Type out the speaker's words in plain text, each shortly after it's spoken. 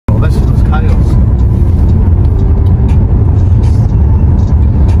this was chaos.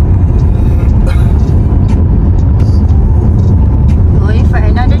 Going for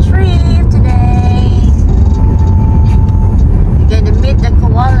another trip today. We're gonna meet the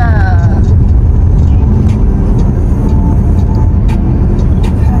koala.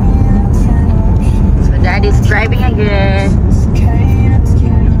 So Daddy's driving again.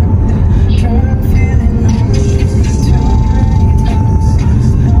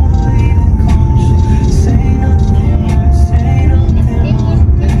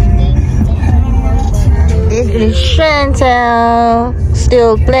 Chantelle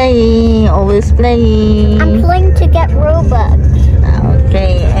still playing, always playing. I'm playing to get Robux.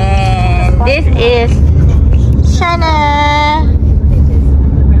 Okay, and this is Channah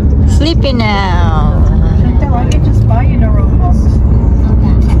sleeping now. Chantelle, I can just buy you no Robux.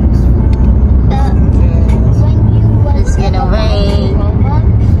 It's gonna wait.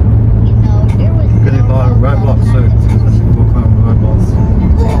 Gonna buy Roblox soon. We'll buy Roblox.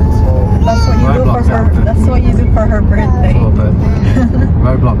 That's what you do for her. That's what you do for her birthday. Oh, but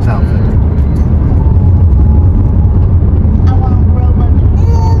Roblox outfit. I want Robux.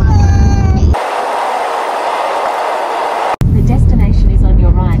 The destination is on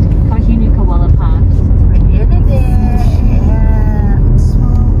your right, Cohunu Koala Park.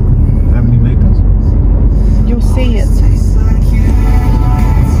 How many meters? You'll see it.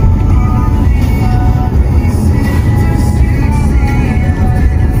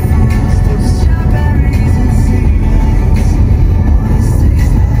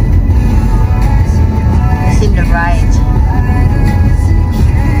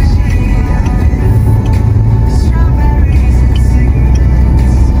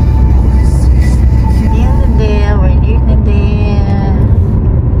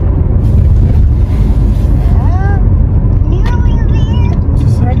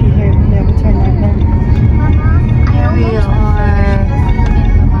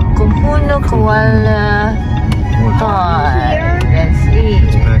 Koala Park. Let's see.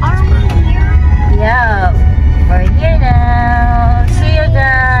 It's back. Yeah, we're here now. See you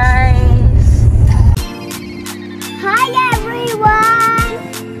guys. Hi everyone!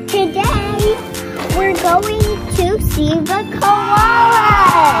 Today we're going to see the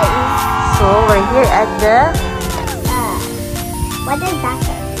koalas. So we're here at the What is that?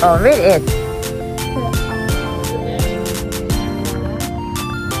 oh, read it.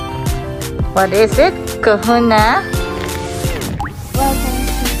 What is it? Cohunu?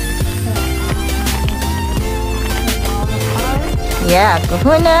 Yeah,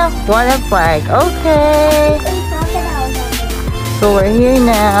 Cohunu Koala Park. Okay. So we're here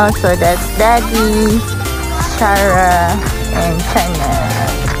now. So that's Daddy, Sarah, and Channah.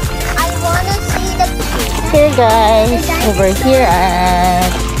 I want to see the Here guys, over here at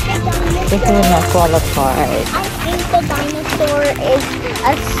Cohunu Koala Park. I think the dinosaur is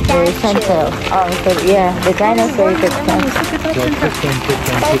a Where is statue. Chantelle? Oh, so yeah, the dinosaur is a statue.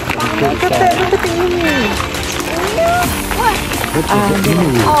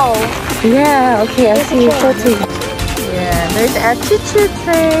 Oh, Yeah, okay, I see a photo. Yeah, there's a choo-choo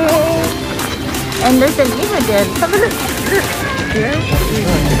train. And there's an emu there. Have a look. Look. There's an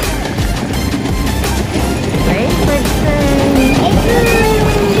emu. Wait for the train.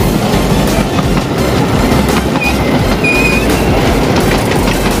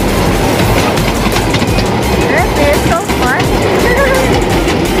 It's so fun.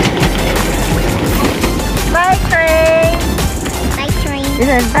 Bye train. nice train.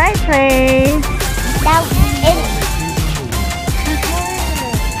 It's a bye train. That is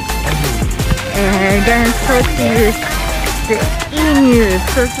And we're gonna show to you the emu.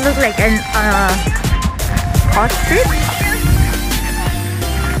 So it looks like an ostrich.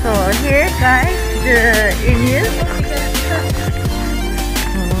 So here guys, the emu.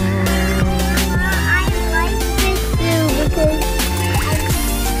 I like this zoo because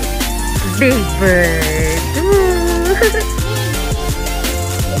Big bird. Ooh.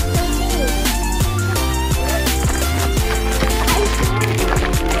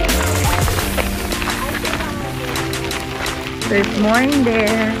 There's more in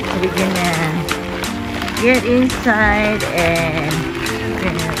there. We're gonna get inside and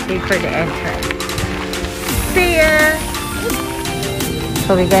pay for the entrance. See ya! So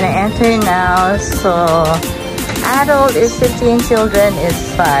we're gonna enter now. So adult is 15, children is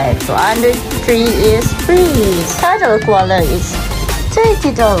 5. So under 3 is free. Adult koala is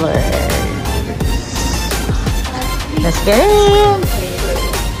 $30. Let's get in.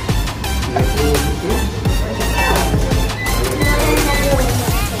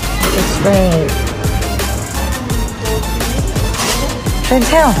 Let's wait.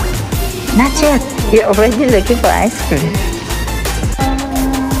 Chantelle, not yet. You're already looking for ice cream.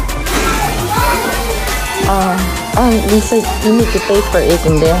 Lisa, you need to pay for it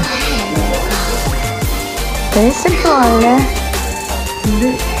in there. There's a koala.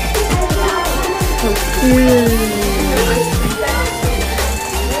 So cute.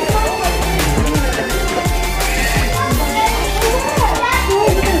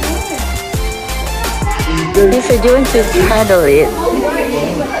 Lisa, do you want to cuddle it?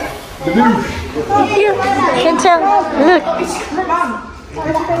 Here, Chantelle, look.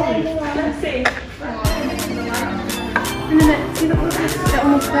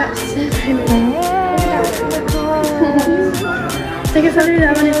 Take a photo of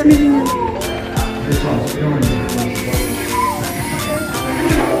that when it's moving.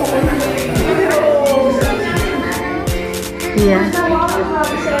 Yeah.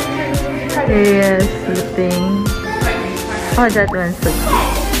 Yes, sleeping. Oh, that one's so cute.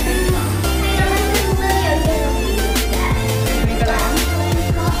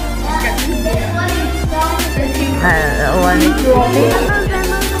 One is sleeping.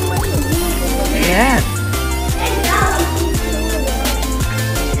 Yeah.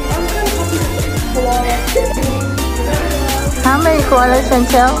 How many koalas,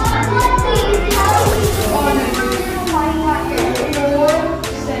 Chantelle?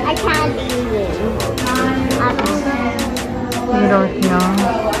 I can't believe it. You don't know.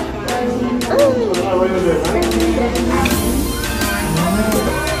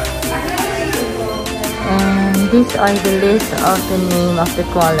 And these are the list of the name of the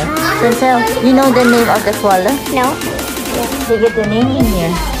koala. Chantelle, you know the name of the koala? No. They get the name in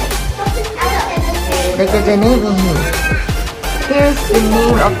here. They get the name in here. Here's the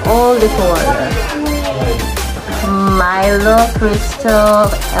name of all the koalas. Milo, Crystal,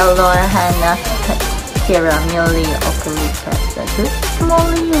 Elor, Hannah, Kira, Millie, Ocalyptus,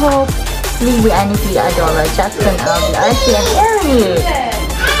 Molly, Hope, Libby, Annie, Adola, Jackson, Albi, Archie, and Eric.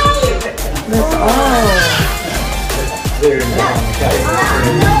 That's all.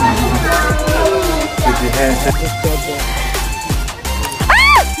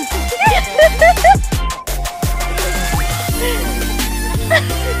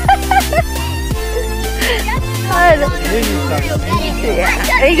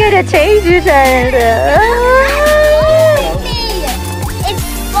 Are you gonna change your channel? It's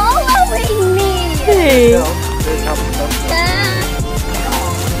following me.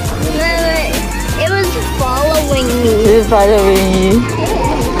 It was following me. It's following you.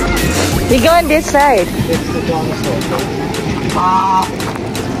 You go on this side.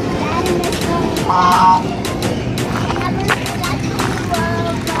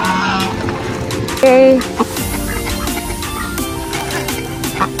 Okay.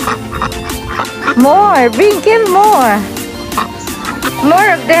 More, give more. More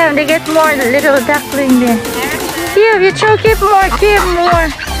of them. They get more little duckling there. Give, you choke, give more, give more.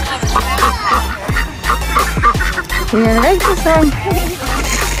 Yeah, like this one.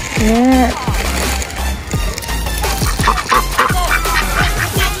 Yeah.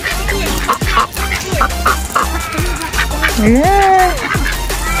 Yeah.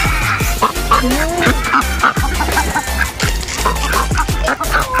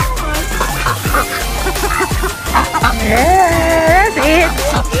 Yeah, that's it.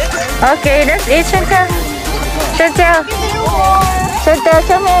 Okay, that's it, Chantelle. Chantelle,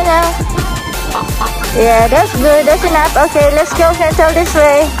 come here now. Yeah, that's good. That's enough. Okay, let's go, Chantelle, this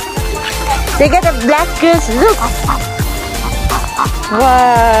way. They got a black goose. Look.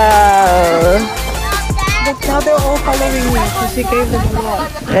 Wow. But now they're all following me because she gave them a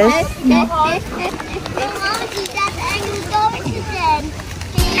lot. Yes.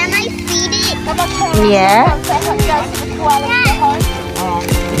 Can I feed it? Yeah.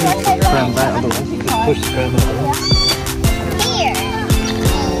 Cram that other one. Just push the cram out. Here.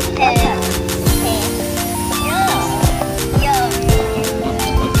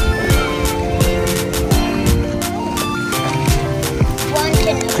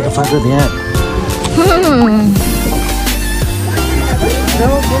 Take a photo of the ant.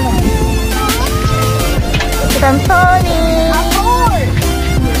 Some pony.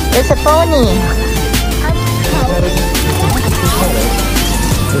 There's a pony.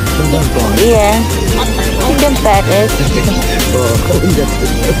 Yeah. You can pet it.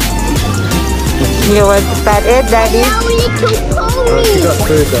 You want to pet it, Daddy? She got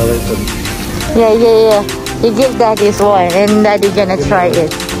food though, listen. Yeah. You give Daddy's one and Daddy gonna try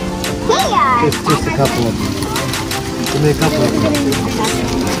it. Just a couple of them. Give me a couple of them.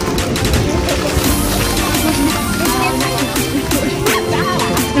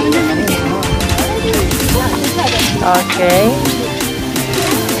 Okay.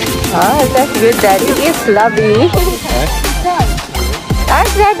 Oh, that's good, Daddy. It's lovely.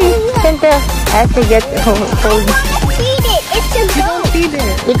 Ask Daddy. Chantelle. Ask to get hold. Feed it. It's a goat. Feed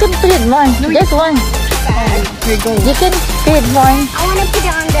it. You can feed one. Just one. Here you go. You can feed one. I want to put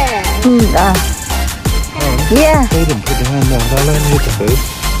it on there. Yeah. Feed them, put your hand down. Don't let them eat the food.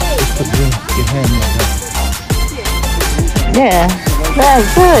 Just put your hand like that. Yeah. That's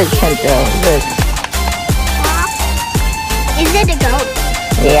good, Chantelle. Good. Is it a goat?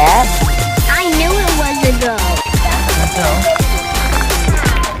 Yeah. I knew it was a goat.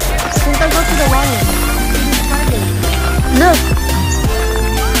 Since I go to the lion. Look.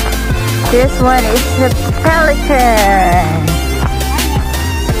 This one is a pelican.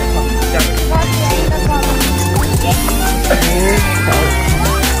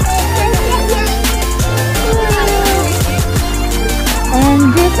 And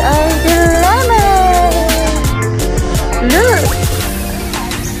these are the llamas. Look.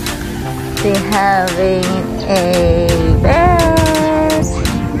 They're having a bath.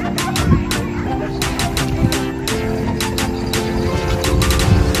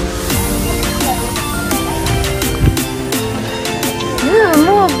 Look,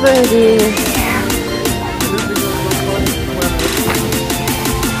 more birdies.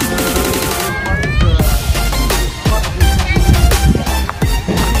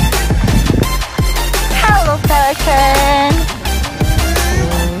 Hello, pelican.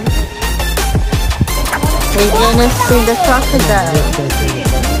 We're gonna see the crocodile.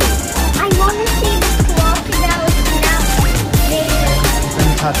 I want to see the crocodile now.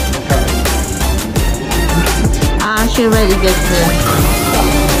 And touch the carrot. Ah, she already gets there.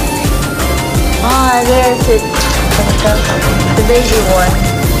 Ah, there's it. The baby one.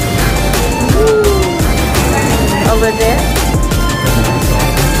 Over there?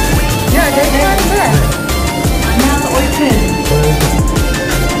 No, there's one there.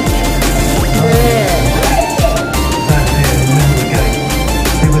 There.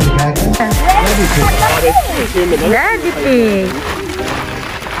 See where the cat is? Daddy pig.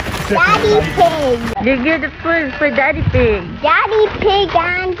 Daddy Pig. You get the food for Daddy pig. Daddy Pig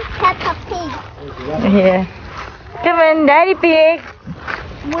and Peppa Pig. Yeah. Come on, Daddy pig.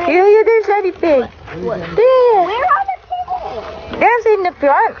 You, there's Daddy pig. There. Where are the pigs? There's in the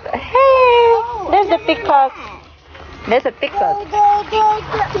front. Hey, there's a peacock. There's a peacock.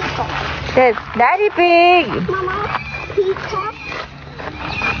 There's Daddy pig. Mama, peacock.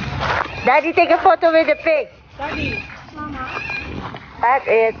 Daddy, take a photo with the pig. Daddy. Mama, That's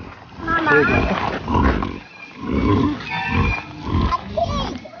it. Mama. A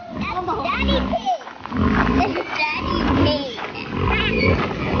pig. That's Daddy Pig. This is Daddy Pig.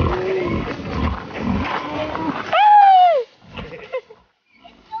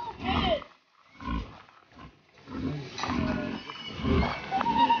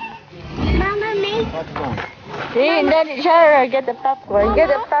 Mama, make See, Daddy, Shara, get the popcorn. Get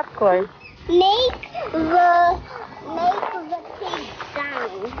the popcorn. the pig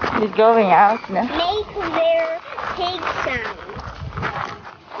sound. He's going out now. Make their pig sound.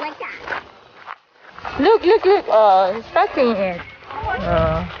 Like that. Look, look, look. Oh, he's touching it.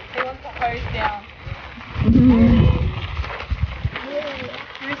 Oh. They want the hose down.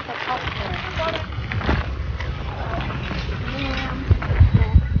 Here's the popcorn.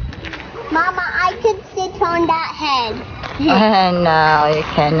 Mama, I could sit on that head. No, you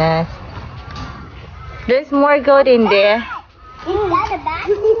cannot. There's more goat in there. Is that a bat?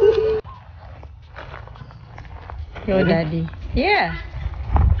 Yo, Daddy. Yeah.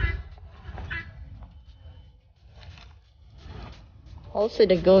 Also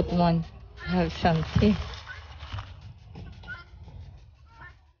the goat one. Have some tea.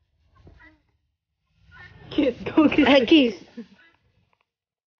 Kiss, go kiss. Kiss.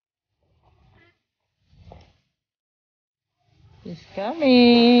 He's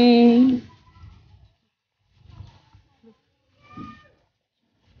coming.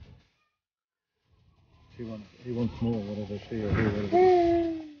 He wants more, whatever she or he, whatever.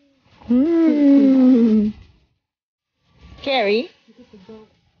 Carrie.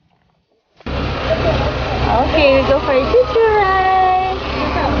 Okay, we go for a picture ride.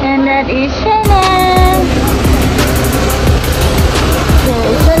 And that is Channah. Okay,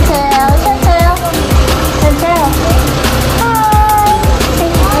 Chantelle, Chantelle, Chantelle.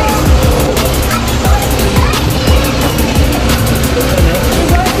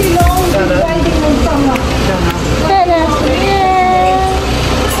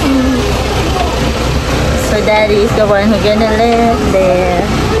 So Daddy is the one who's gonna live there.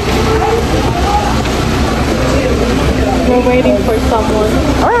 We're waiting for someone.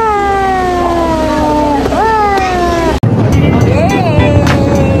 Ah!